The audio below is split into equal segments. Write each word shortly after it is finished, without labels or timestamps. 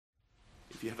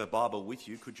If you have a Bible with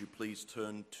you, could you please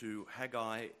turn to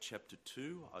Haggai chapter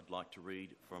 2? I'd like to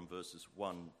read from verses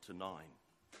 1 to 9.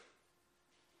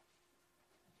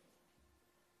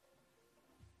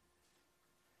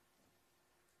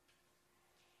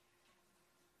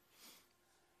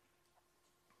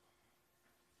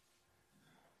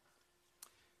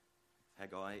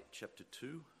 Haggai chapter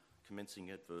 2, commencing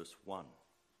at verse 1.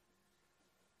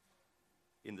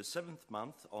 In the 7th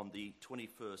month, on the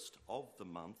 21st of the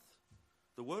month,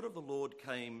 the word of the Lord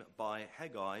came by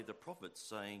Haggai the prophet,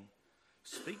 saying,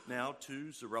 Speak now to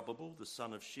Zerubbabel the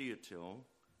son of Shealtiel,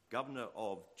 governor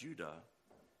of Judah,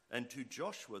 and to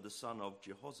Joshua the son of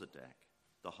Jehozadak,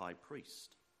 the high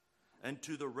priest, and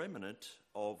to the remnant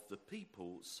of the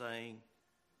people, saying,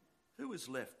 Who is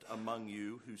left among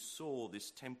you who saw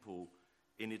this temple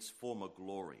in its former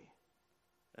glory?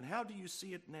 And how do you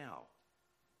see it now?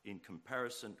 In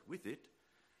comparison with it,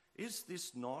 is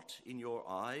this not in your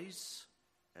eyes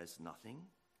as nothing?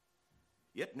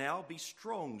 Yet now be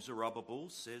strong, Zerubbabel,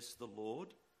 says the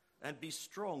Lord, and be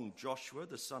strong, Joshua,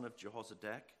 the son of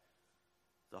Jehozadak,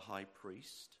 the high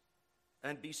priest,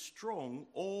 and be strong,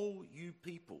 all you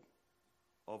people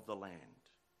of the land,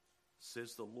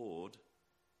 says the Lord,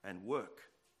 and work,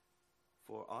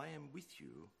 for I am with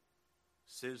you,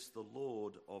 says the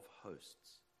Lord of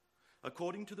hosts.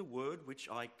 According to the word which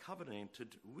I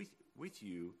covenanted with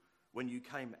you when you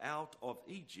came out of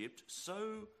Egypt,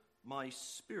 so my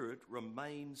spirit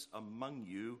remains among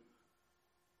you.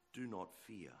 Do not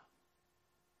fear.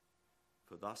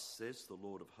 For thus says the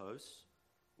Lord of hosts,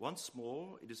 once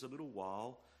more, it is a little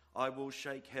while, I will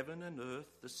shake heaven and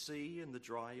earth, the sea and the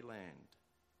dry land,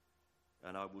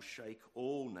 and I will shake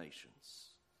all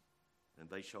nations, and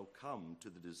they shall come to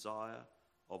the desire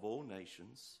of all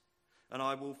nations, and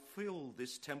I will fill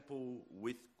this temple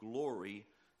with glory,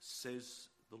 says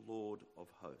the Lord of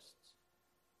hosts.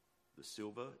 The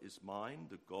silver is mine,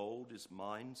 the gold is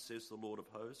mine, says the Lord of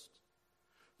hosts.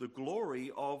 The glory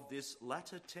of this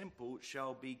latter temple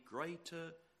shall be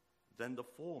greater than the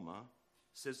former,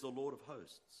 says the Lord of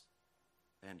hosts.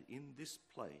 And in this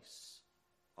place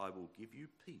I will give you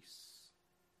peace,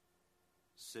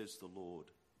 says the Lord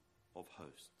of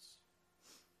hosts.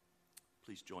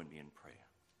 Please join me in prayer.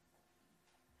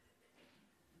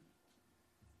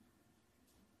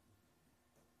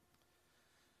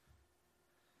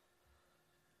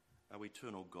 Our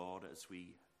eternal God, as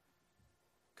we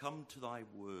come to thy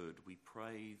word, we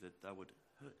pray that thou would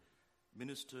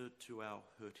minister to our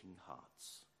hurting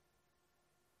hearts,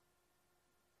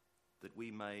 that we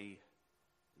may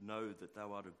know that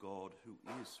thou art a God who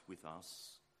is with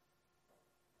us,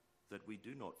 that we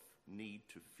do not need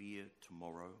to fear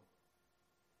tomorrow,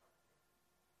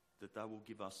 that thou will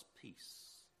give us peace.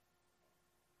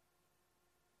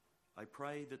 I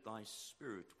pray that thy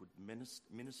Spirit would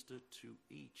minister to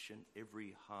each and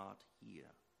every heart here,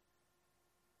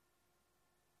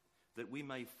 that we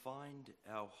may find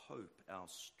our hope, our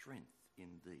strength in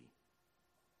thee,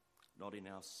 not in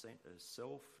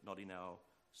ourself, not in our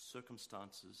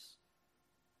circumstances,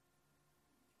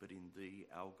 but in thee,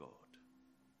 our God.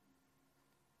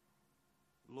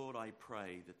 Lord, I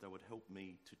pray that thou would help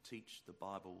me to teach the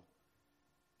Bible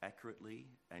accurately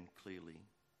and clearly,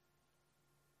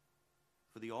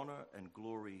 for the honour and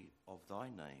glory of thy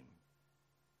name,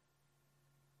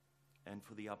 and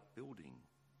for the upbuilding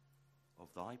of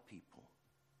thy people.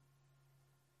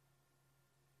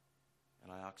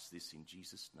 And I ask this in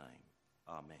Jesus' name.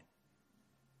 Amen.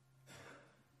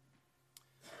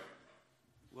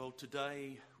 Well,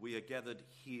 today we are gathered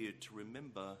here to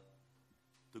remember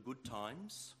the good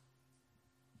times,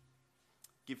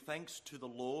 give thanks to the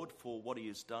Lord for what he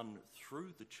has done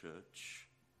through the church,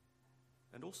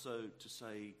 and also to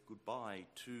say goodbye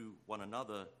to one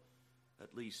another,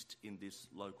 at least in this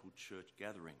local church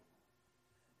gathering.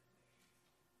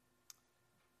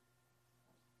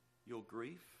 Your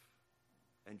grief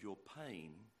and your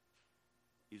pain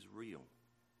is real.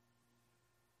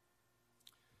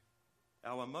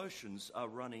 Our emotions are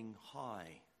running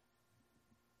high,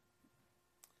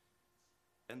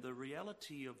 and the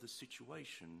reality of the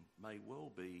situation may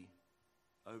well be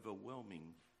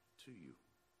overwhelming to you.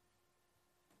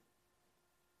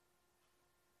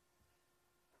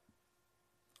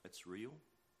 It's real,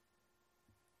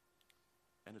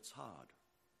 and it's hard.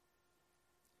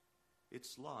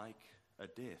 It's like a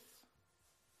death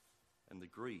and the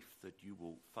grief that you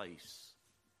will face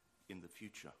in the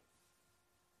future.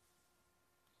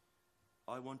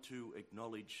 I want to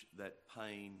acknowledge that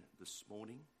pain this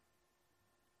morning,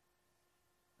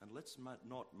 and let's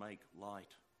not make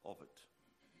light of it.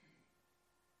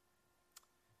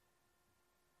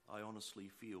 I honestly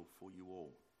feel for you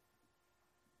all.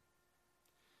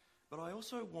 But I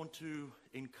also want to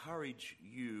encourage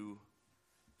you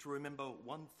to remember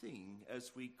one thing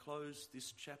as we close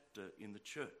this chapter in the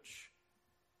church.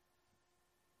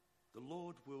 The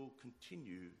Lord will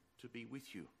continue to be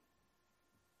with you.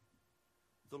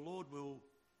 The Lord will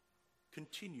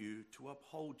continue to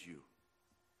uphold you.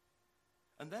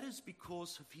 And that is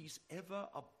because of his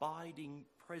ever-abiding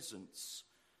presence.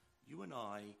 You and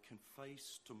I can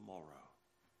face tomorrow,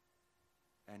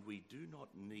 and we do not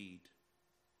need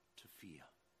to fear.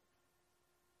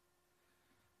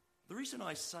 The reason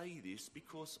I say this,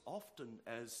 because often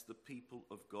as the people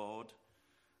of God,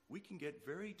 we can get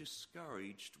very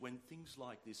discouraged when things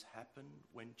like this happen,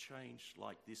 when change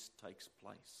like this takes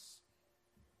place.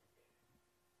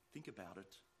 Think about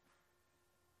it.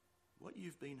 What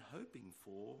you've been hoping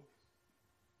for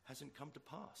hasn't come to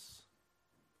pass.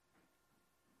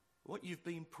 What you've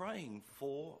been praying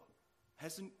for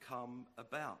hasn't come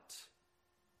about.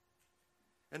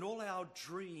 And all our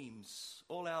dreams,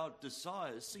 all our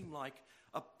desires seem like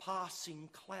a passing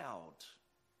cloud.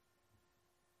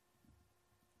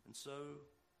 And so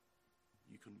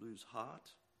you can lose heart,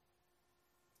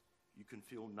 you can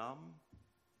feel numb,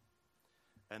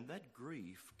 and that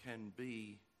grief can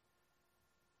be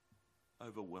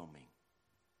overwhelming.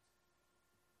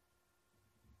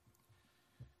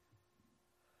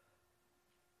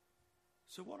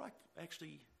 So what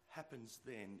actually happens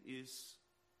then is,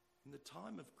 in the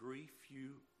time of grief,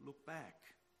 you look back.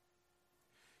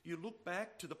 You look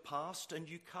back to the past and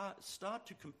you start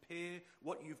to compare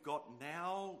what you've got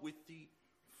now with the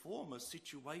former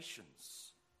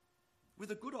situations, with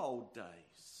the good old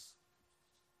days.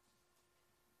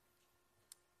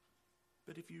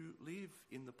 But if you live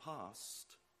in the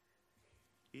past,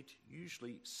 it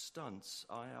usually stunts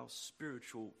our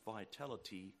spiritual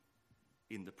vitality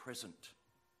in the present.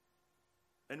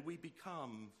 And we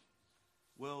become,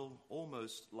 well,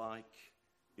 almost like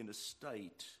in a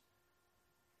state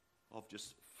of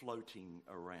just floating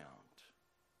around.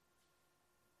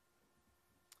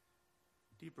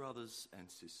 Dear brothers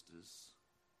and sisters,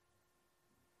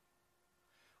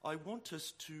 I want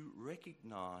us to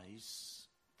recognize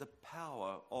the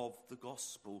power of the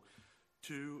gospel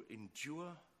to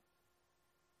endure,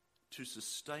 to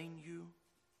sustain you,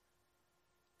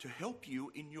 to help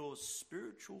you in your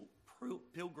spiritual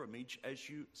pilgrimage as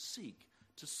you seek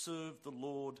to serve the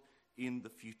Lord in the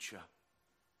future.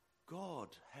 God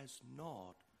has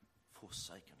not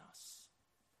forsaken us.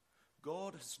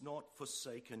 God has not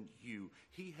forsaken you.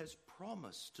 He has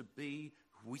promised to be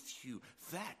with you.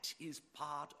 That is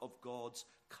part of God's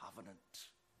covenant.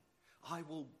 I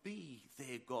will be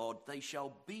their God. They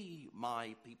shall be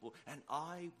my people, and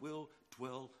I will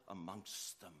dwell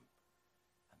amongst them.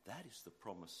 And that is the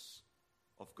promise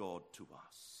of God to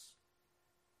us.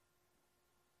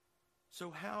 So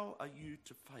how are you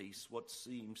to face what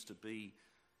seems to be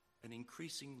an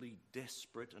increasingly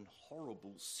desperate and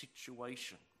horrible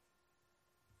situation?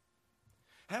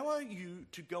 How are you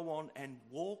to go on and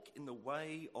walk in the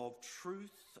way of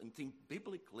truth and think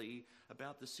biblically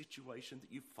about the situation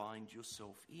that you find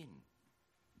yourself in?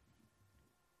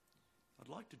 I'd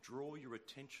like to draw your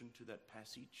attention to that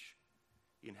passage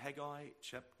in Haggai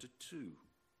chapter 2.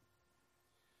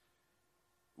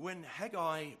 When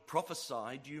Haggai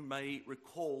prophesied, you may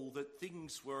recall that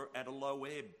things were at a low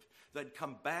ebb. They'd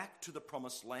come back to the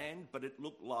promised land, but it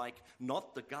looked like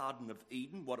not the Garden of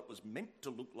Eden, what it was meant to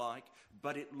look like,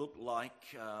 but it looked like,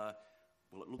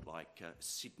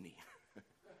 Sydney.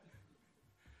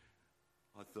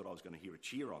 I thought I was going to hear a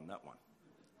cheer on that one.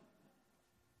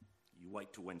 You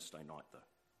wait till Wednesday night, though.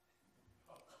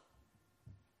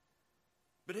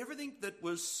 But everything that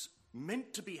was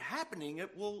meant to be happening,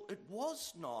 it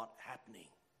was not happening.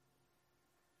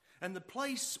 And the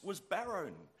place was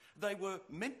barren. They were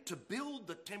meant to build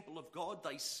the temple of God.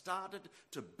 They started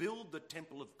to build the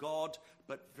temple of God,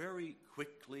 but very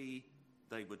quickly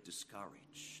they were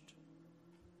discouraged.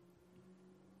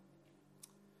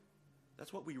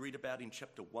 That's what we read about in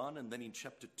chapter 1, and then in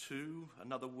chapter 2,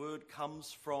 another word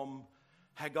comes from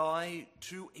Haggai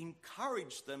to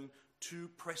encourage them to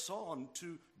press on,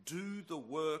 to do the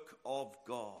work of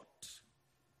God.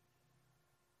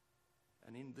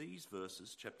 And in these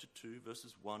verses, chapter 2,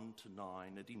 verses 1 to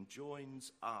 9, it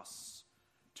enjoins us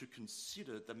to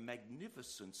consider the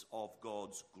magnificence of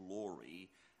God's glory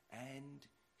and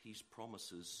his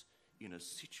promises in a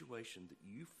situation that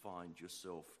you find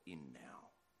yourself in now,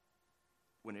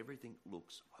 when everything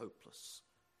looks hopeless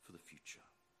for the future.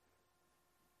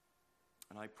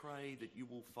 And I pray that you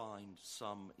will find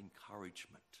some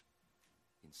encouragement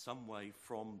in some way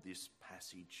from this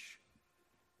passage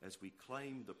as we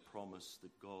claim the promise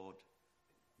that God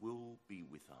will be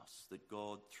with us, that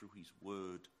God, through his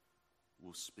word,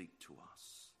 will speak to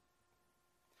us.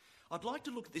 I'd like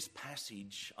to look at this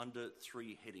passage under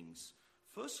three headings.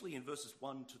 Firstly, in verses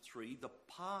 1 to 3, the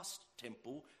past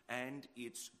temple and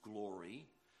its glory.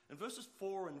 In verses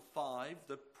 4 and 5,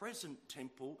 the present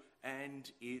temple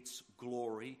and its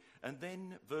glory. And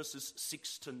then verses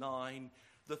 6 to 9,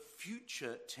 the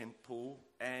future temple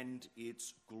and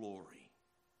its glory.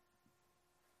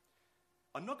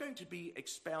 I'm not going to be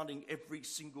expounding every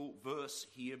single verse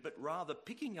here, but rather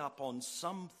picking up on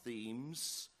some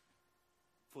themes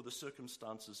for the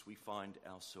circumstances we find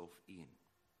ourselves in.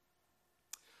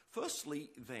 Firstly,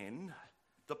 then,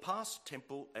 the past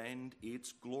temple and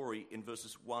its glory in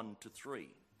verses 1 to 3.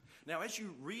 Now, as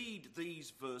you read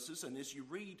these verses and as you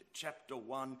read chapter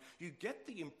 1, you get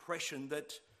the impression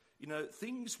that,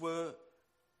 things were,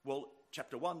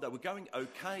 chapter 1, they were going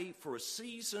okay for a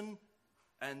season,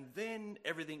 and then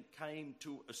everything came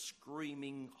to a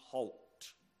screaming halt.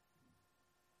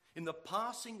 In the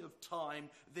passing of time,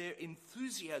 their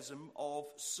enthusiasm of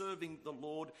serving the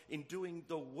Lord, in doing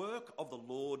the work of the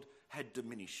Lord, had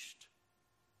diminished.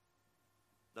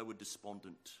 They were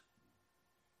despondent.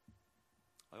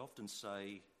 I often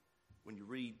say, when you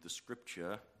read the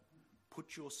scripture,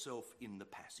 put yourself in the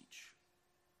passage.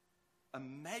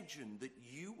 Imagine that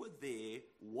you were there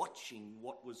watching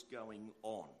what was going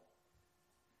on.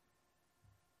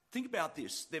 Think about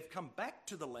this. They've come back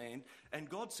to the land and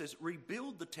God says,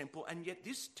 rebuild the temple. And yet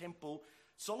this temple,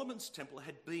 Solomon's temple,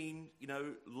 had been,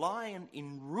 lying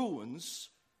in ruins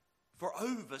for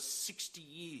over 60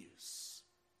 years.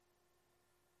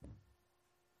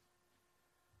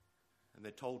 And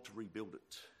they're told to rebuild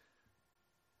it.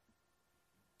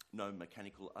 No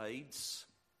mechanical aids,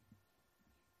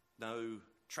 no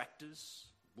tractors,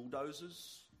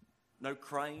 bulldozers, no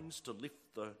cranes to lift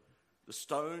the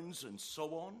stones and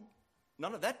so on.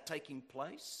 None of that taking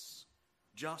place.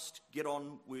 Just get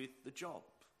on with the job.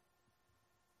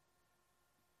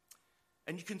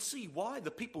 And you can see why the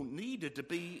people needed to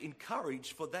be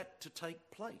encouraged for that to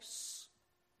take place.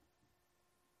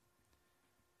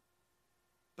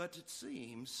 But it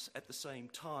seems at the same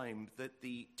time that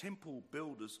the temple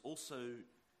builders also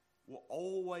were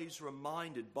always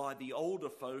reminded by the older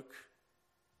folk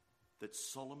that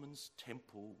Solomon's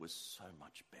temple was so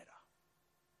much better.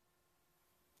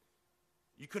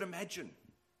 You could imagine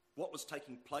what was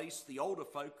taking place. The older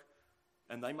folk,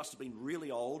 and they must have been really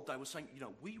old, they were saying,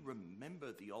 we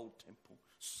remember the old temple,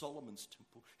 Solomon's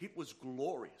temple. It was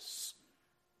glorious.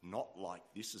 Not like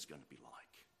this is going to be like.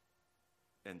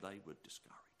 And they were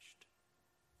discouraged.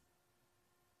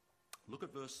 Look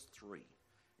at verse 3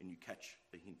 and you catch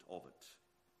a hint of it.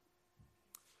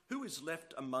 Who is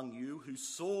left among you who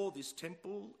saw this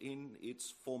temple in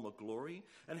its former glory?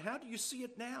 And how do you see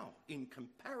it now in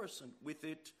comparison with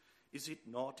it? Is it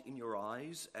not in your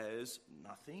eyes as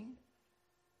nothing?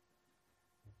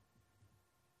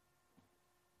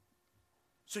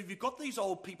 So you've got these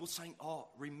old people saying,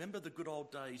 remember the good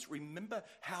old days. Remember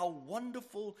how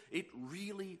wonderful it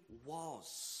really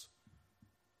was.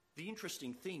 The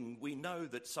interesting thing, we know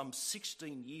that some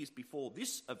 16 years before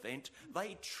this event,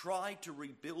 they tried to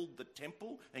rebuild the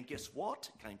temple, and guess what?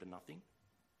 It came to nothing.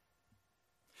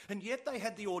 And yet they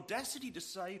had the audacity to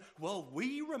say,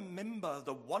 we remember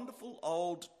the wonderful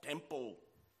old temple.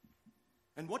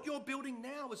 And what you're building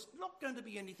now is not going to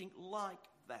be anything like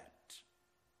that.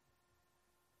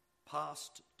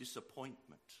 Past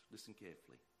disappointment, listen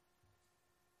carefully.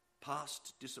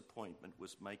 Past disappointment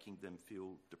was making them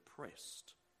feel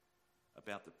depressed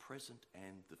about the present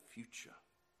and the future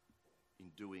in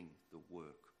doing the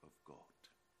work of God.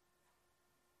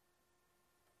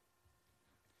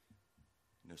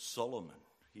 Solomon,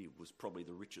 he was probably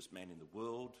the richest man in the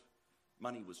world.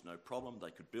 Money was no problem.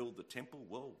 They could build the temple.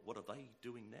 Well, what are they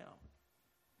doing now?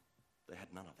 They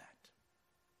had none of that.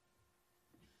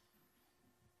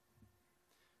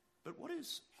 But what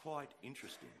is quite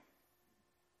interesting,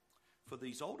 for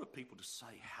these older people to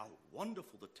say how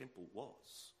wonderful the temple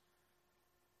was,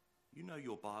 you know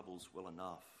your Bibles well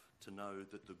enough to know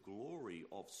that the glory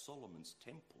of Solomon's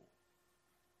temple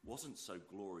wasn't so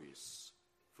glorious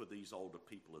for these older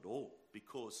people at all,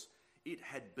 because it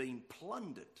had been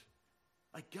plundered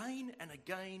again and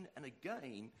again and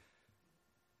again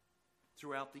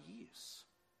throughout the years.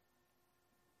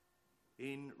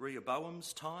 In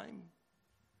Rehoboam's time,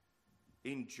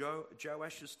 in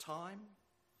Joash's time,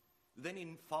 then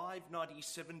in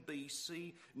 597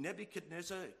 BC,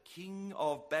 Nebuchadnezzar, king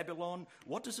of Babylon,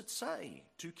 what does it say?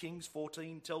 2 Kings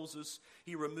 14 tells us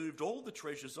he removed all the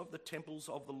treasures of the temples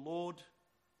of the Lord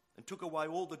and took away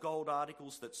all the gold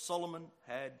articles that Solomon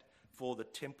had for the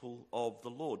temple of the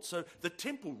Lord. So the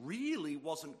temple really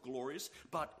wasn't glorious,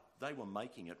 but they were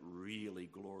making it really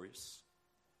glorious.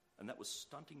 And that was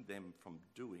stunting them from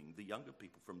doing, the younger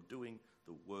people, from doing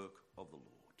the work of the Lord.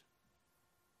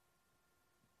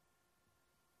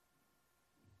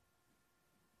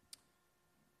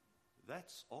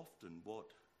 That's often what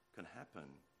can happen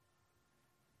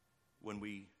when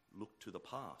we look to the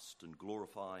past and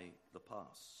glorify the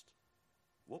past.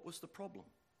 What was the problem?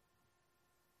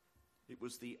 It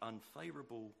was the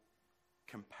unfavourable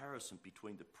comparison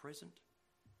between the present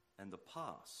and the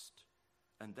past,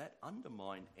 and that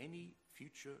undermined any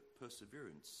future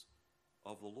perseverance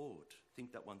of the Lord.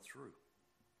 Think that one through.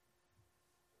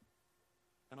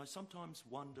 And I sometimes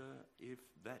wonder if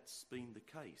that's been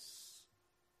the case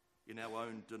in our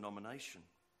own denomination.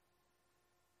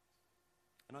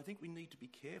 And I think we need to be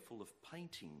careful of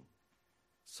painting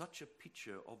such a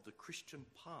picture of the Christian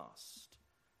past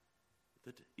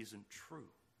that isn't true.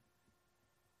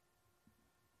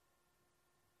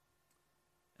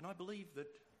 And I believe that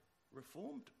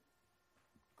Reformed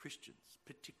Christians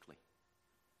particularly,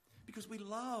 because we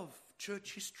love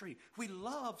church history, we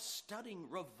love studying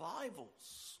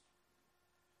revivals,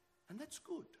 and that's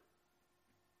good.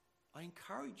 I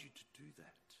encourage you to do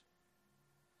that.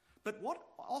 But what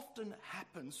often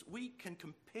happens, we can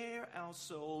compare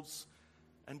ourselves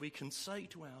and we can say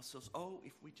to ourselves, oh,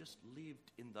 if we just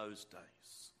lived in those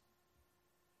days,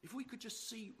 if we could just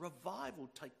see revival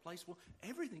take place, well,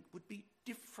 everything would be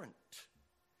different.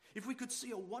 If we could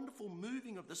see a wonderful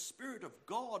moving of the Spirit of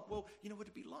God, well, it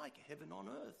would be like heaven on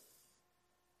earth.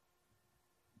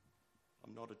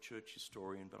 I'm not a church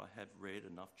historian, but I have read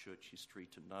enough church history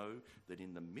to know that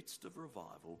in the midst of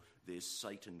revival, there's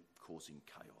Satan causing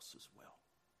chaos as well.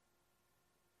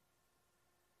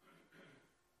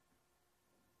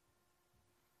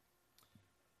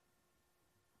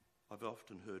 I've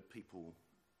often heard people,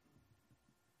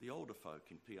 the older folk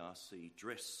in PRC,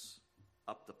 dress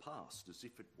up the past as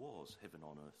if it was heaven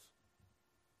on earth.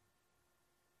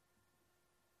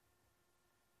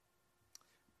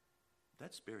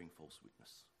 That's bearing false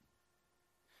witness.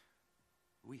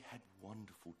 We had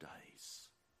wonderful days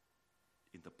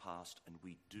in the past, and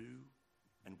we do,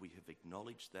 and we have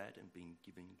acknowledged that and been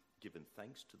given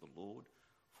thanks to the Lord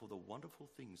for the wonderful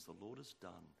things the Lord has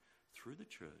done through the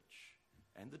church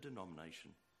and the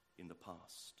denomination in the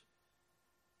past.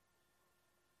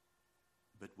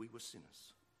 But we were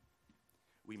sinners.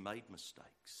 We made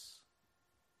mistakes,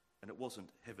 and it wasn't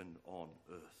heaven on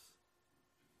earth.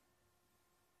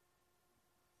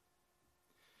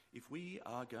 If we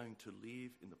are going to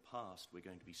live in the past, we're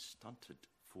going to be stunted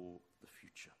for the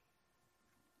future.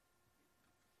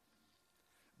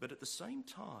 But at the same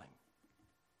time,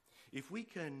 if we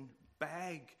can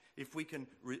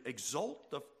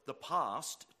exalt the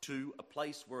past to a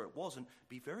place where it wasn't,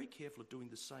 be very careful of doing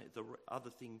the other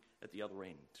thing at the other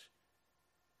end.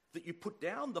 That you put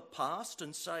down the past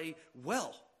and say,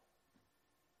 well,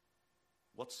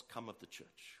 what's come of the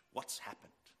church? What's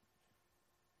happened?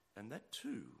 And that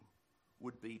too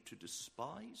would be to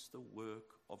despise the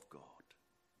work of God.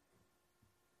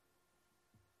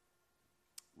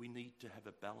 We need to have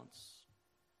a balance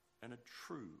and a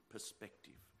true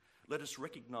perspective. Let us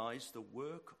recognise the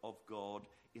work of God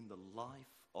in the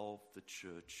life of the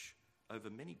church over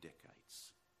many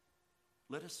decades.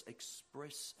 Let us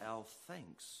express our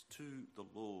thanks to the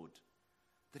Lord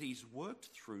that he's worked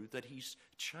through, that he's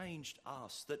changed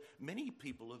us, that many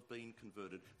people have been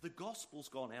converted. The gospel's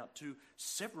gone out to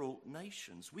several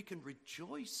nations. We can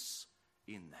rejoice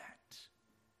in that.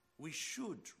 We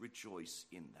should rejoice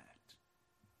in that.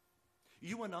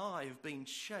 You and I have been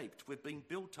shaped, we've been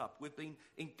built up, we've been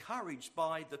encouraged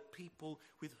by the people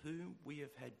with whom we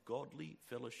have had godly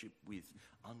fellowship with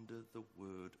under the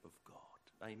word of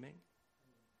God. Amen?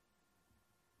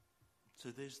 So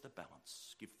there's the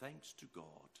balance. Give thanks to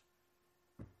God,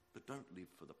 but don't live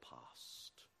for the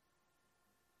past.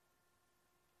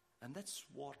 And that's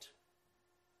what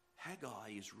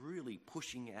Haggai is really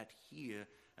pushing at here,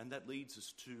 and that leads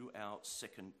us to our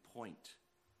second point.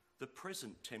 The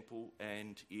present temple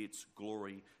and its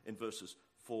glory in verses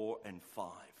 4 and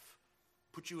 5.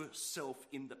 Put yourself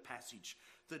in the passage.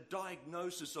 The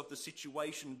diagnosis of the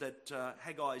situation that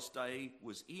Haggai's day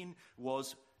was in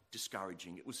was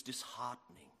discouraging. It was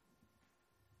disheartening.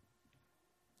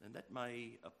 And that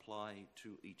may apply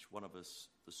to each one of us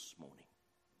this morning.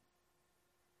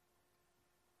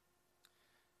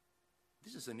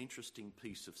 This is an interesting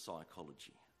piece of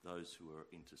psychology, those who are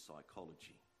into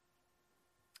psychology.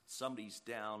 Somebody's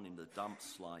down in the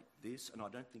dumps like this, and I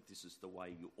don't think this is the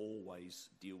way you always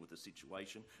deal with a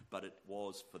situation, but it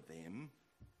was for them.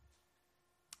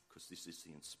 because this is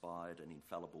the inspired and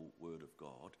infallible word of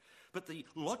God. But the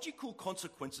logical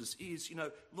consequences is,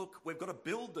 look, we've got to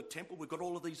build the temple. We've got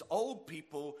all of these old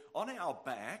people on our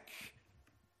back.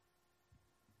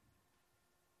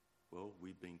 Well,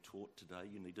 we've been taught today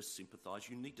you need to sympathise.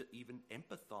 You need to even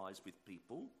empathise with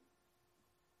people.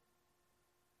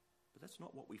 But that's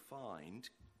not what we find,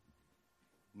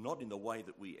 not in the way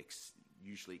that we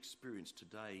usually experience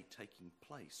today taking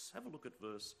place. Have a look at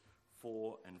verse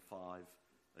 4 and 5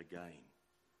 again.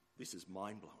 This is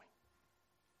mind-blowing.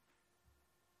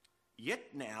 Yet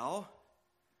now,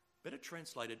 better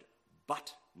translated,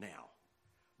 but now,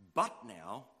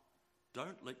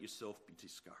 don't let yourself be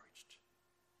discouraged.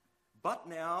 But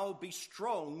now be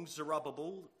strong,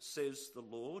 Zerubbabel, says the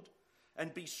Lord,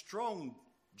 and be strong,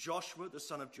 Joshua, the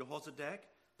son of Jehozadak,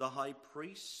 the high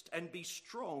priest, and be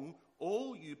strong,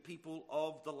 all you people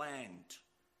of the land,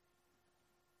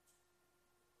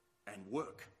 and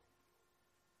work.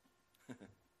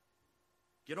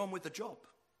 Get on with the job.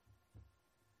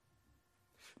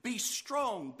 Be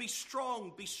strong, be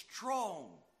strong, be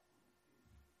strong.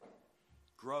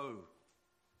 Grow.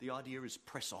 The idea is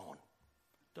press on.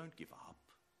 Don't give up.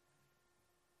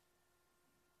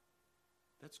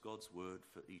 That's God's word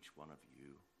for each one of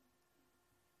you.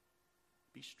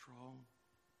 Be strong.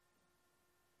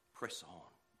 Press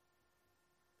on.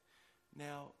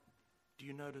 Now, do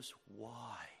you notice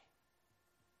why?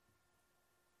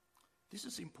 This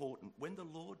is important. When the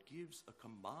Lord gives a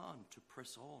command to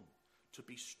press on, to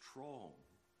be strong,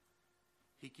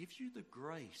 he gives you the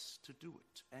grace to do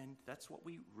it. And that's what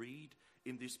we read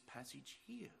in this passage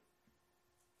here.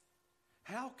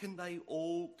 How can they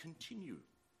all continue?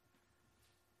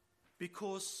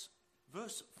 Because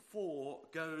verse 4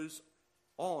 goes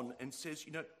on and says,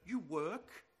 you work.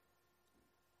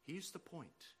 Here's the point.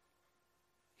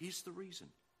 Here's the reason.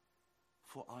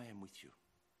 For I am with you,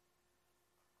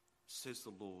 says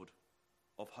the Lord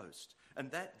of hosts.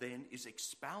 And that then is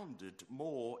expounded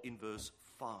more in verse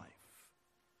 5.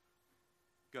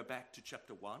 Go back to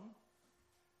chapter 1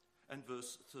 and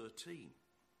verse 13.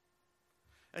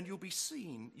 And you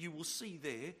will see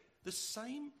there, the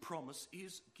same promise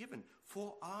is given.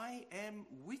 For I am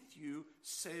with you,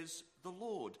 says the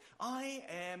Lord. I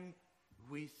am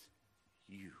with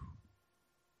you.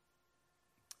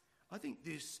 I think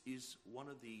this is one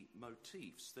of the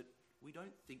motifs that we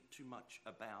don't think too much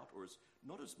about, or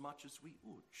not as much as we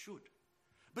should.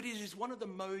 But it is one of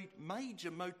the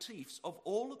major motifs of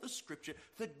all of the scripture,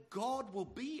 that God will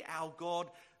be our God,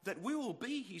 that we will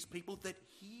be his people, that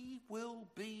he will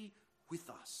be with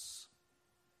us.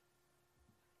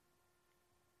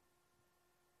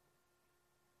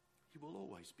 He will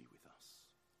always be with us.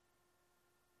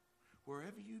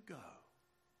 Wherever you go,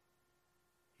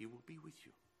 he will be with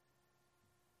you.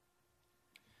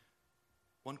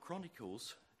 1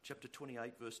 Chronicles chapter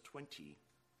 28 verse 20.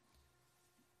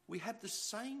 We have the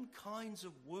same kinds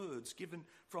of words given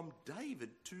from David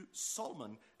to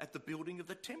Solomon at the building of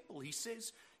the temple. He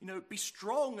says, be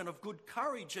strong and of good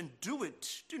courage and do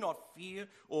it. Do not fear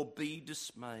or be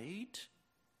dismayed,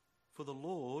 for the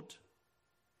Lord,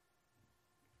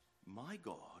 my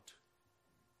God,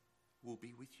 will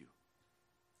be with you.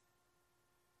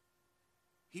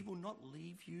 He will not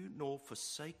leave you nor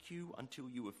forsake you until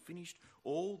you have finished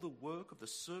all the work of the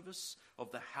service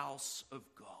of the house of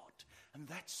God. And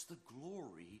that's the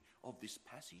glory of this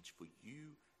passage for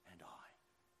you and I.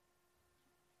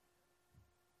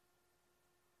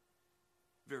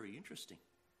 Very interesting.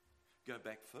 Go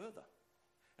back further.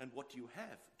 And what do you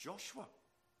have? Joshua.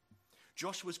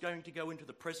 Joshua's going to go into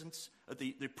the presence of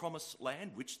the promised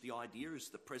land, which the idea is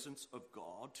the presence of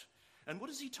God. And what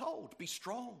is he told? Be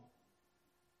strong.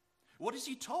 What is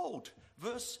he told?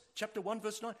 Chapter 1,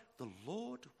 verse 9. The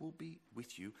Lord will be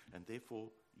with you, and therefore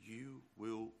you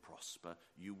will prosper.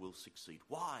 You will succeed.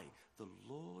 Why? The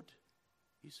Lord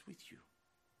is with you.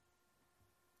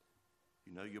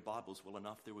 You know your Bibles well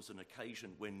enough. There was an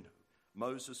occasion when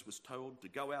Moses was told to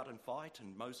go out and fight,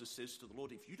 and Moses says to the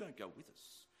Lord, if you don't go with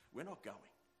us, we're not going,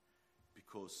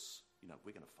 because,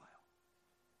 we're going to fail.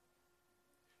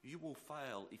 You will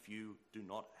fail if you do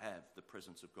not have the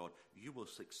presence of God. You will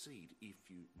succeed if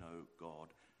you know God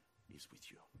is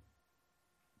with you.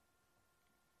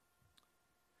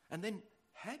 And then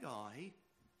Haggai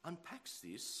unpacks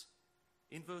this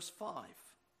in verse 5.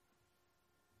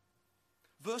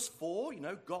 Verse 4,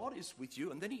 God is with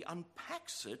you, and then he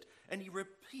unpacks it and he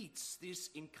repeats this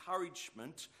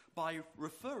encouragement by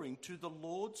referring to the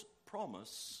Lord's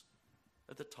promise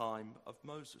at the time of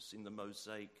Moses in the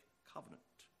Mosaic covenant.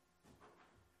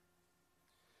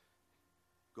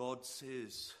 God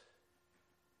says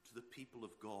to the people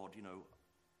of God,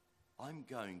 I'm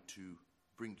going to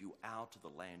bring you out of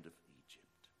the land of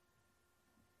Egypt.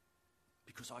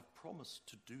 Because I've promised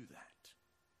to do that.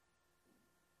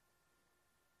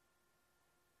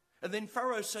 And then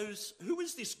Pharaoh says, who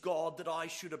is this God that I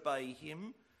should obey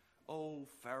him? Oh,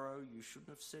 Pharaoh, you shouldn't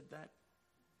have said that.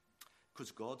 Because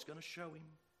God's going to show him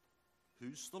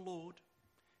who's the Lord.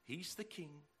 He's the king.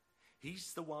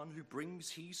 He's the one who brings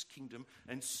his kingdom.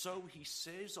 And so he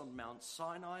says on Mount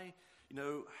Sinai,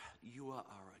 you are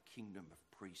a kingdom of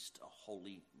priests, a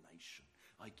holy nation.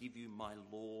 I give you my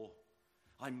law.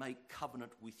 I make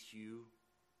covenant with you.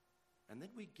 And then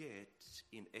we get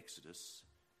in Exodus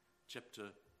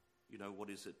chapter,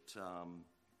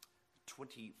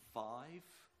 25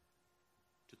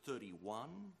 to 31,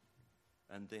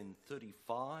 and then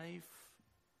 35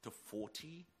 to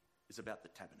 40 is about the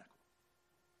tabernacle.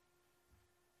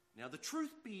 Now, the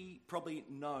truth be probably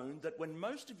known that when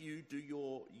most of you do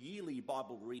your yearly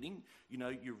Bible reading,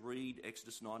 you read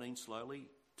Exodus 19 slowly,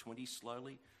 20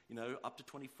 slowly, up to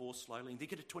 24 slowly, and then you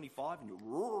get to 25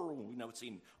 and it's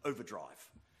in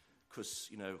overdrive. Because,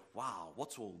 wow,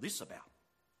 what's all this about?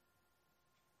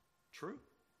 True?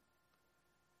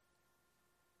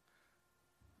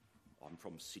 I'm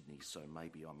from Sydney, so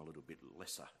maybe I'm a little bit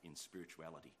lesser in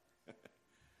spirituality.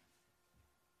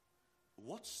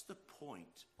 What's the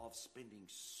point of spending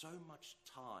so much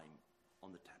time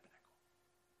on the tabernacle?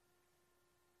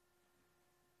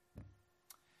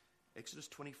 Exodus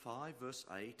 25, verse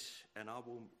 8, and I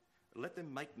will let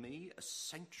them make me a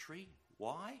sanctuary.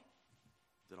 Why?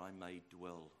 That I may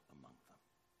dwell among them.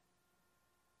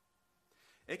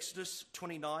 Exodus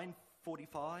 29,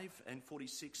 45 and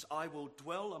 46, I will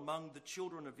dwell among the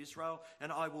children of Israel,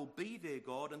 and I will be their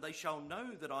God, and they shall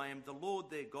know that I am the Lord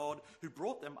their God, who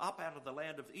brought them up out of the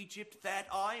land of Egypt, that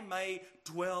I may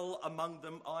dwell among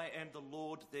them. I am the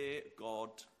Lord their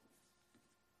God.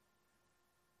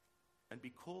 And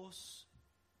because,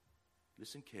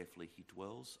 listen carefully, he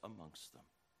dwells amongst them,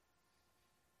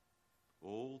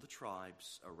 all the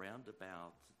tribes around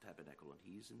about the tabernacle, and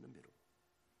he is in the middle,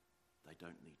 they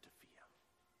don't need to fear.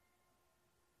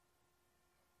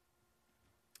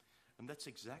 And that's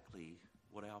exactly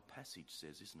what our passage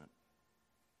says, isn't it?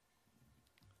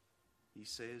 He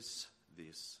says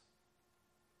this,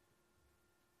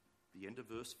 the end of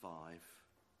verse 5,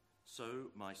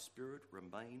 so my spirit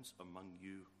remains among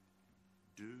you,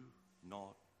 do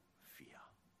not fear.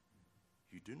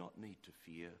 You do not need to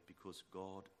fear because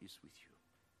God is with you.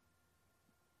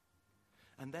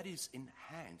 And that is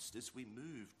enhanced as we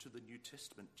move to the New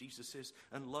Testament. Jesus says,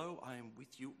 and lo, I am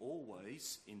with you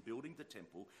always in building the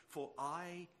temple, for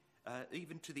I,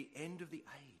 even to the end of the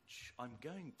age, I'm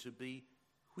going to be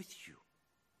with you.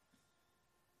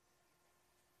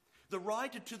 The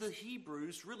writer to the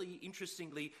Hebrews, really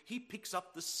interestingly, he picks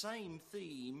up the same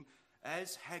theme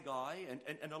as Haggai,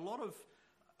 and a lot of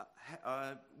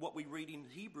what we read in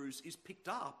Hebrews is picked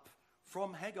up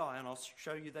from Haggai, and I'll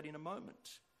show you that in a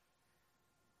moment.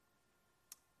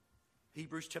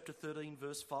 Hebrews chapter 13,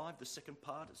 verse 5, the second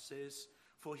part, it says,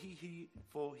 For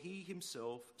he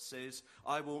himself says,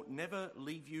 I will never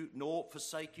leave you nor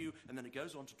forsake you. And then it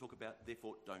goes on to talk about,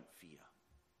 therefore, don't fear.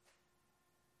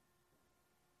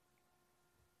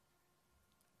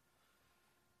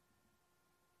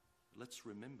 Let's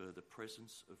remember the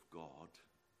presence of God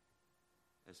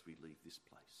as we leave this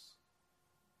place.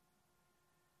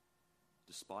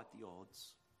 Despite the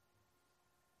odds,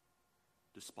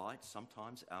 despite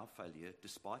sometimes our failure,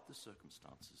 despite the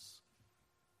circumstances,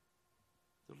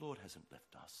 the Lord hasn't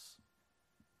left us.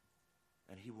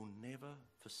 And he will never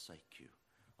forsake you.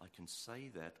 I can say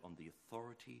that on the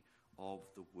authority of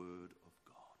the word of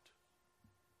God.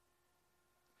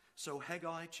 So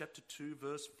Haggai chapter 2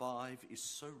 verse 5 is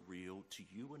so real to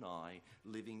you and I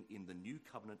living in the new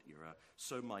covenant era.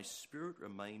 So my spirit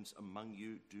remains among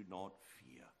you, do not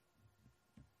fear.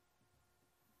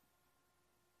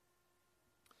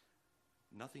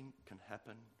 Nothing can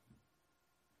happen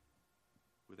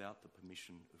without the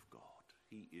permission of God.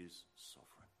 He is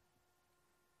sovereign.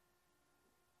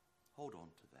 Hold on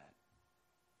to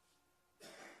that.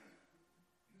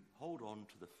 Hold on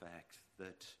to the fact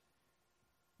that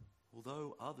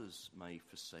although others may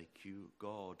forsake you,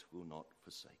 God will not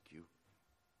forsake you.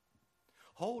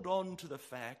 Hold on to the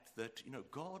fact that,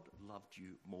 God loved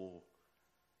you more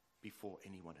before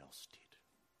anyone else did.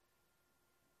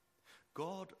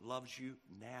 God loves you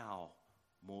now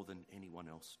more than anyone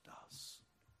else does.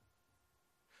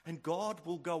 And God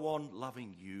will go on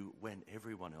loving you when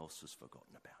everyone else has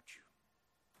forgotten about you.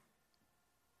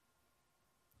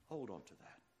 Hold on to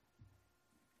that.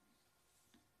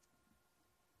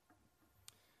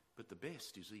 But the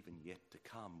best is even yet to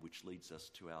come, which leads us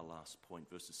to our last point,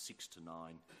 verses 6 to 9.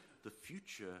 the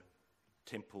future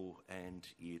temple and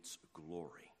its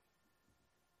glory.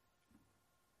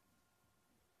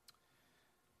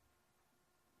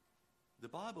 The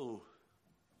Bible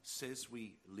says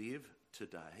we live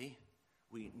today,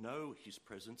 we know his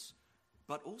presence,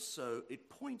 but also it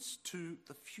points to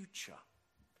the future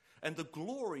and the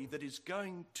glory that is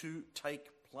going to take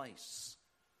place.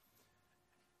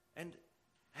 And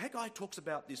Haggai talks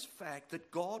about this fact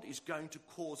that God is going to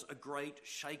cause a great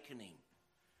shaking.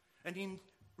 And in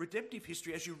redemptive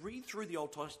history, as you read through the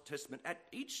Old Testament, at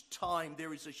each time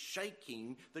there is a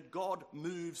shaking that God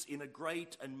moves in a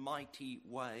great and mighty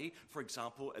way. For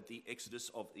example, at the Exodus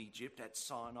of Egypt, at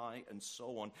Sinai, and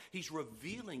so on. He's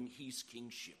revealing his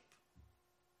kingship.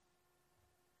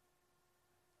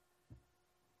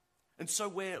 And so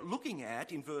we're looking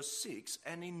at, in verse 6,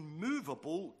 an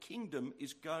immovable kingdom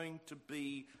is going to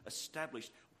be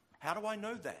established. How do I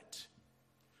know that?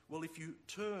 Well, if you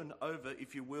turn over,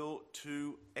 if you will,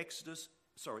 to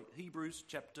Hebrews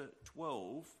chapter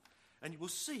 12, and you will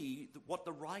see what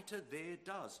the writer there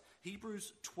does.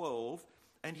 Hebrews 12,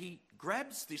 and he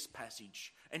grabs this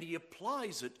passage and he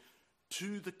applies it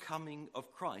to the coming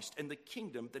of Christ and the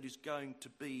kingdom that is going to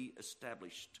be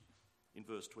established in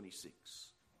verse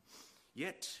 26.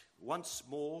 Yet, once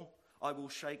more, I will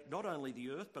shake not only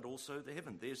the earth, but also the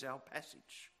heaven. There's our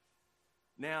passage.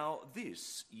 Now,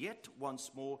 this, yet once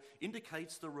more,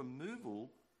 indicates the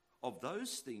removal of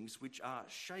those things which are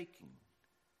shaken,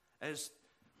 as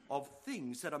of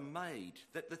things that are made,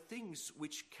 that the things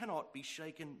which cannot be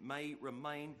shaken may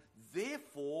remain.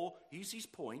 Therefore, here's his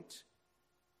point,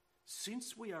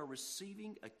 since we are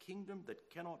receiving a kingdom that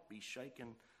cannot be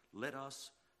shaken, let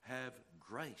us have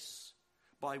grace,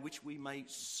 by which we may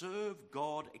serve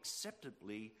God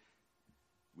acceptably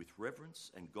with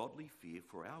reverence and godly fear,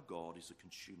 for our God is a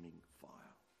consuming fire.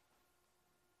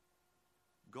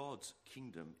 God's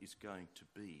kingdom is going to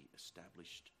be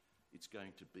established. It's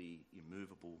going to be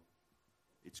immovable.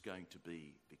 It's going to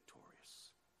be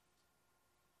victorious.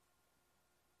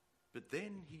 But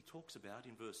then he talks about,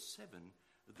 in verse 7,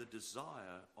 the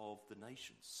desire of the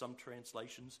nations. Some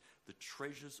translations, the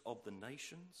treasures of the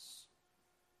nations.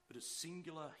 But it's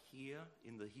singular here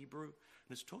in the Hebrew, and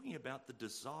it's talking about the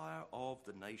desire of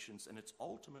the nations, and it's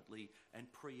ultimately and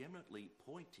preeminently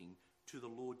pointing to the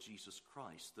Lord Jesus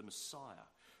Christ, the Messiah,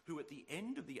 who at the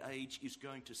end of the age is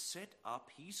going to set up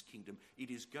his kingdom. It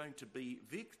is going to be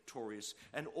victorious,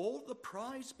 and all the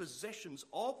prized possessions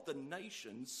of the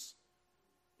nations,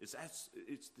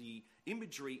 it's the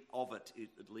imagery of it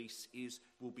at least,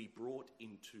 will be brought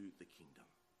into the kingdom.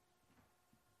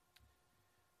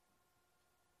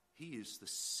 He is the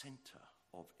center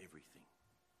of everything.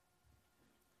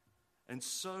 And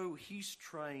so his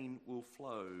train will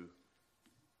flow.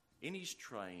 In his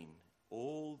train,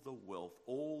 all the wealth,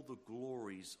 all the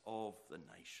glories of the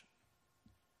nation.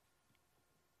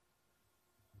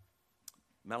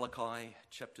 Malachi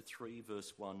chapter 3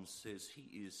 verse 1 says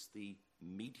he is the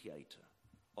mediator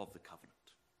of the covenant.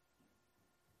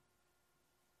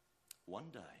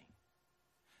 One day,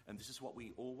 and this is what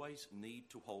we always need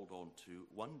to hold on to,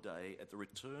 one day at the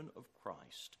return of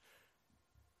Christ,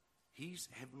 his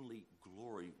heavenly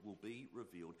glory will be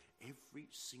revealed. Every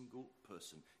single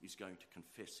person is going to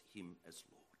confess him as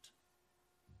Lord.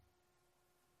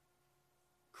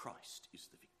 Christ is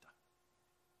the victor.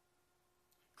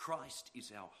 Christ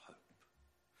is our hope.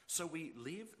 So we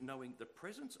live knowing the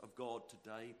presence of God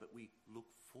today, but we look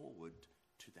forward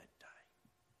to that day.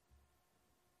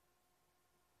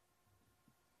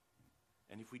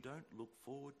 And if we don't look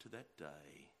forward to that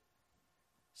day,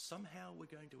 somehow we're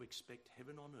going to expect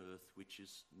heaven on earth, which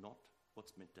is not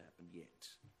what's meant to happen yet.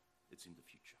 It's in the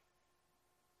future.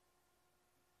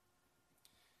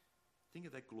 Think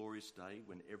of that glorious day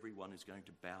when everyone is going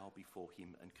to bow before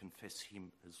him and confess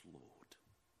him as Lord.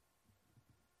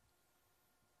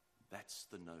 That's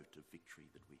the note of victory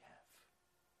that we have.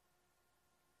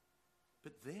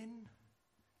 But then,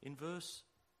 in verse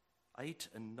 8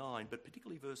 and 9, but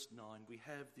particularly verse 9, we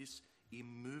have this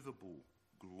immovable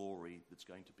glory that's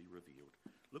going to be revealed.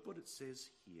 Look what it says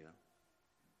here.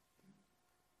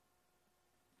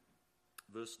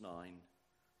 Verse 9,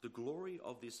 the glory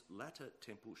of this latter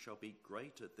temple shall be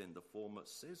greater than the former,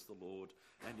 says the Lord,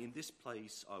 and in this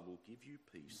place I will give you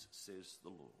peace, says the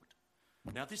Lord.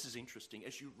 Now this is interesting.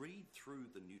 As you read through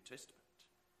the New Testament,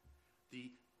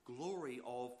 the glory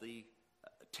of the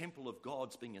temple of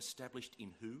God's being established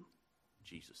in who?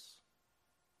 Jesus.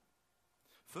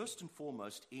 First and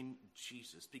foremost in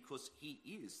Jesus, because he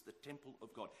is the temple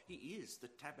of God. He is the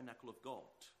tabernacle of God.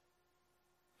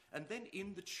 And then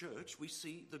in the church, we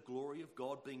see the glory of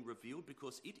God being revealed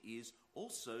because it is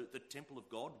also the temple of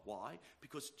God. Why?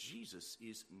 Because Jesus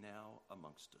is now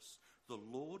amongst us. The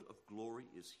Lord of glory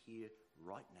is here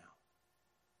right now.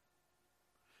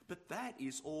 But that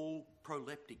is all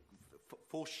proleptic,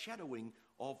 foreshadowing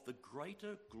of the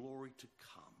greater glory to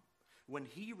come. When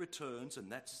he returns,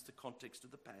 and that's the context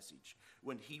of the passage,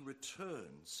 when he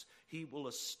returns, he will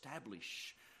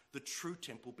establish the true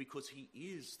temple because he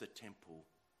is the temple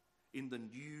in the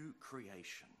new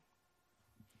creation.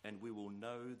 And we will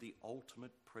know the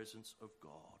ultimate presence of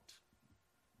God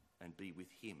and be with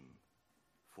him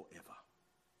forever.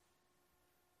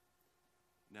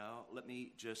 Now, let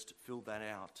me just fill that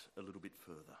out a little bit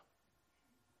further.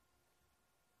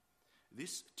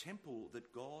 This temple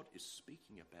that God is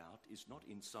speaking about is not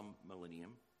in some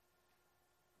millennium.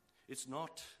 It's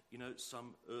not,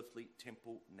 some earthly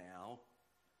temple now.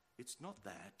 It's not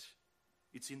that.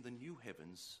 It's in the new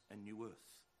heavens and new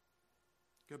earth.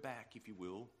 Go back, if you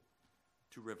will,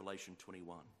 to Revelation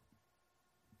 21.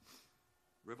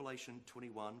 Revelation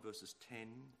 21, verses 10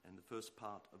 and the first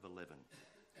part of 11.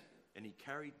 And he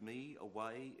carried me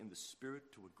away in the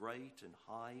spirit to a great and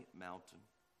high mountain,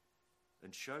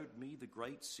 and showed me the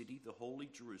great city, the holy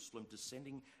Jerusalem,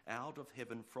 descending out of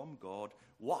heaven from God.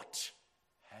 What?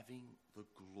 Having the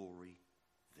glory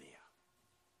there.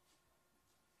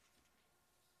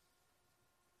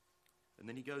 And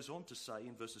then he goes on to say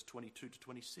in verses 22 to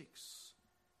 26,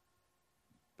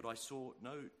 but I saw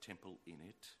no temple in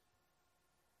it,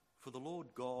 for the Lord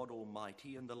God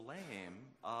Almighty and the Lamb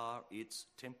are its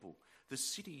temple. The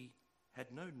city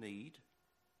had no need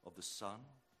of the sun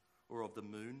or of the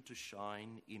moon to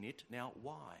shine in it. Now,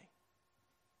 why?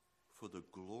 For the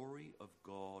glory of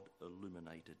God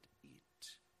illuminated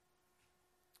it.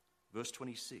 Verse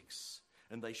 26,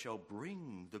 and they shall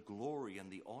bring the glory and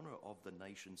the honour of the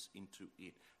nations into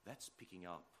it. That's picking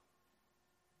up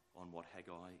on what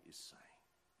Haggai is saying.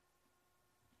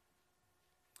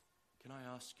 Can I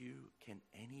ask you, can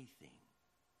anything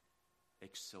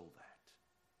excel that?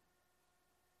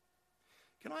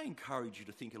 Can I encourage you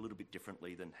to think a little bit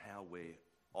differently than how we're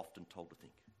often told to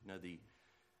think?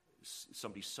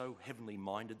 Somebody so heavenly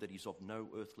minded that he's of no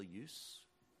earthly use.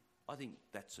 I think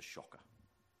that's a shocker.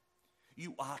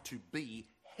 You are to be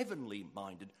heavenly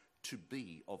minded to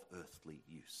be of earthly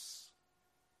use.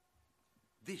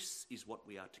 This is what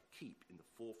we are to keep in the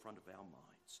forefront of our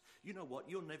minds. You know what?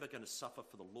 You're never going to suffer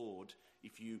for the Lord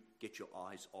if you get your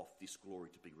eyes off this glory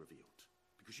to be revealed,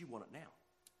 because you want it now.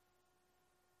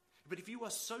 But if you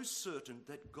are so certain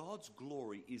that God's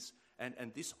glory is,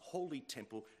 and this holy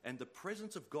temple and the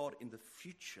presence of God in the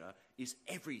future is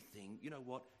everything, you know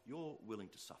what? You're willing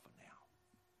to suffer now.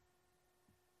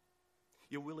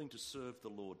 You're willing to serve the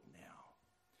Lord now.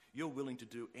 You're willing to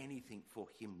do anything for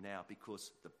him now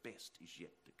because the best is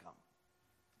yet to come.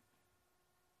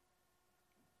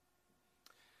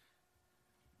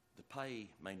 The pay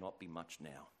may not be much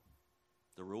now.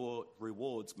 The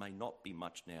rewards may not be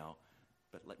much now.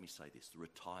 But let me say this, the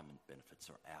retirement benefits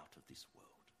are out of this world.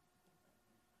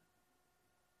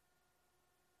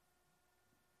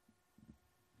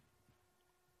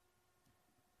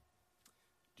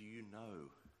 Do you know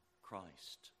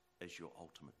Christ as your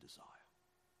ultimate desire?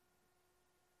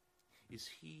 Is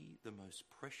he the most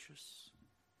precious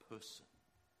person,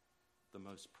 the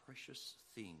most precious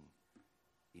thing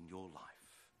in your life?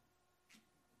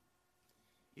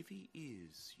 If he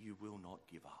is, you will not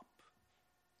give up.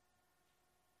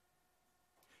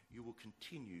 You will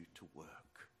continue to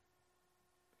work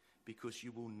because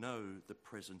you will know the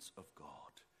presence of God,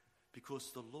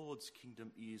 because the Lord's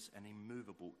kingdom is an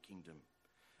immovable kingdom,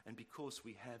 and because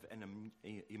we have an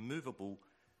immovable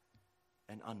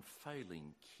and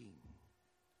unfailing King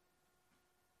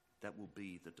that will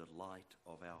be the delight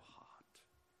of our heart.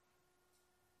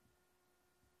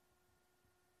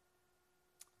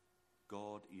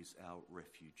 God is our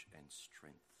refuge and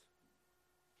strength,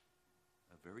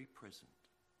 a very present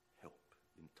help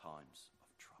in times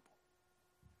of trouble.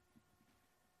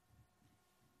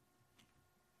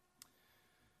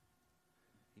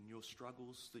 In your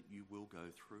struggles that you will go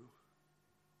through,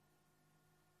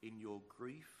 in your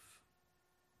grief,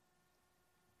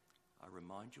 I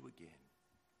remind you again,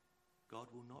 God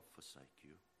will not forsake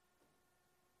you.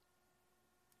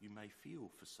 You may feel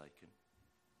forsaken.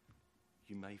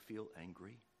 You may feel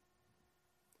angry.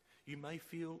 You may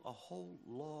feel a whole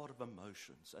lot of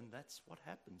emotions, and that's what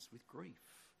happens with grief.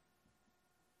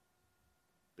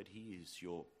 But he is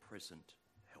your present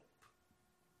help.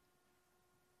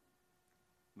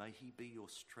 May he be your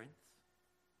strength.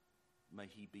 May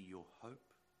he be your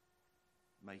hope.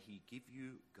 May he give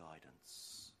you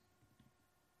guidance.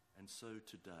 And so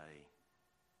today,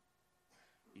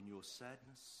 in your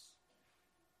sadness,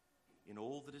 in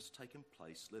all that has taken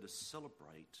place, let us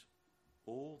celebrate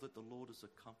all that the Lord has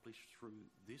accomplished through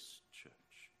this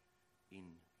church in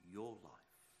your life.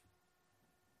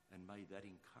 And may that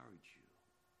encourage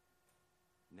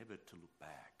you never to look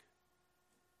back,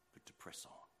 but to press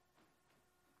on.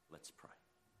 Let's pray.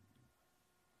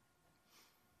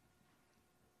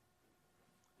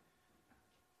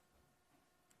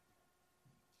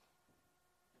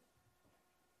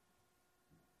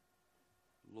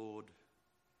 Lord,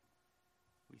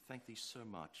 we thank thee so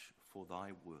much for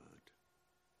thy word.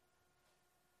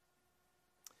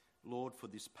 Lord, for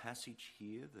this passage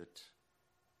here that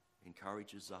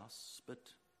encourages us,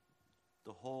 but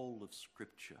the whole of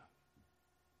Scripture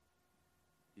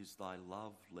is thy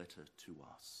love letter to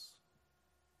us,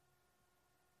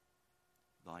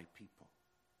 thy people,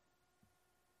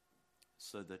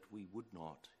 so that we would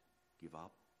not give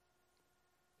up,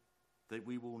 that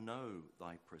we will know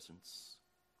thy presence,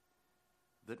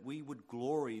 that we would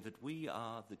glory that we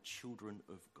are the children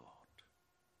of God.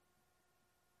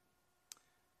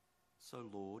 So,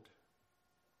 Lord,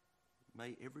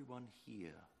 may everyone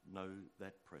here know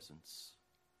that presence,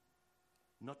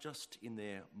 not just in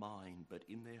their mind, but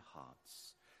in their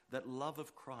hearts, that love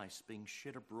of Christ being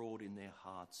shed abroad in their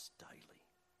hearts daily.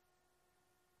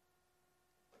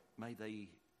 May they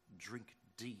drink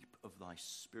deep of thy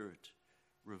Spirit,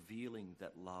 revealing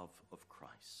that love of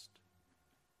Christ.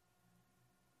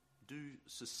 Do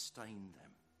sustain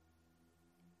them.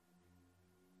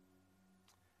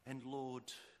 And Lord,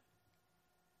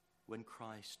 when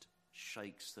Christ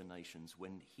shakes the nations,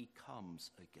 when he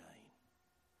comes again,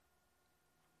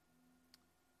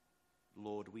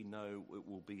 Lord, we know it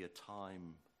will be a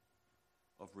time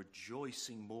of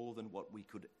rejoicing more than what we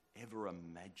could ever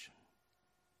imagine.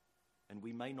 And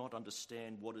we may not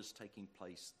understand what is taking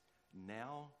place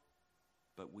now,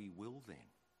 but we will then.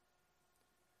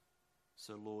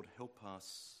 So, Lord, help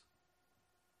us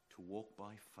to walk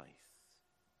by faith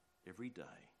every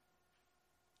day,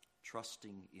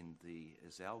 trusting in thee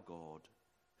as our God,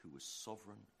 who is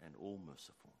sovereign and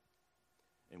all-merciful.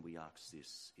 And we ask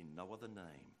this in no other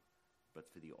name, but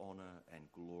for the honour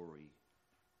and glory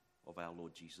of our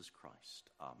Lord Jesus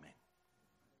Christ. Amen.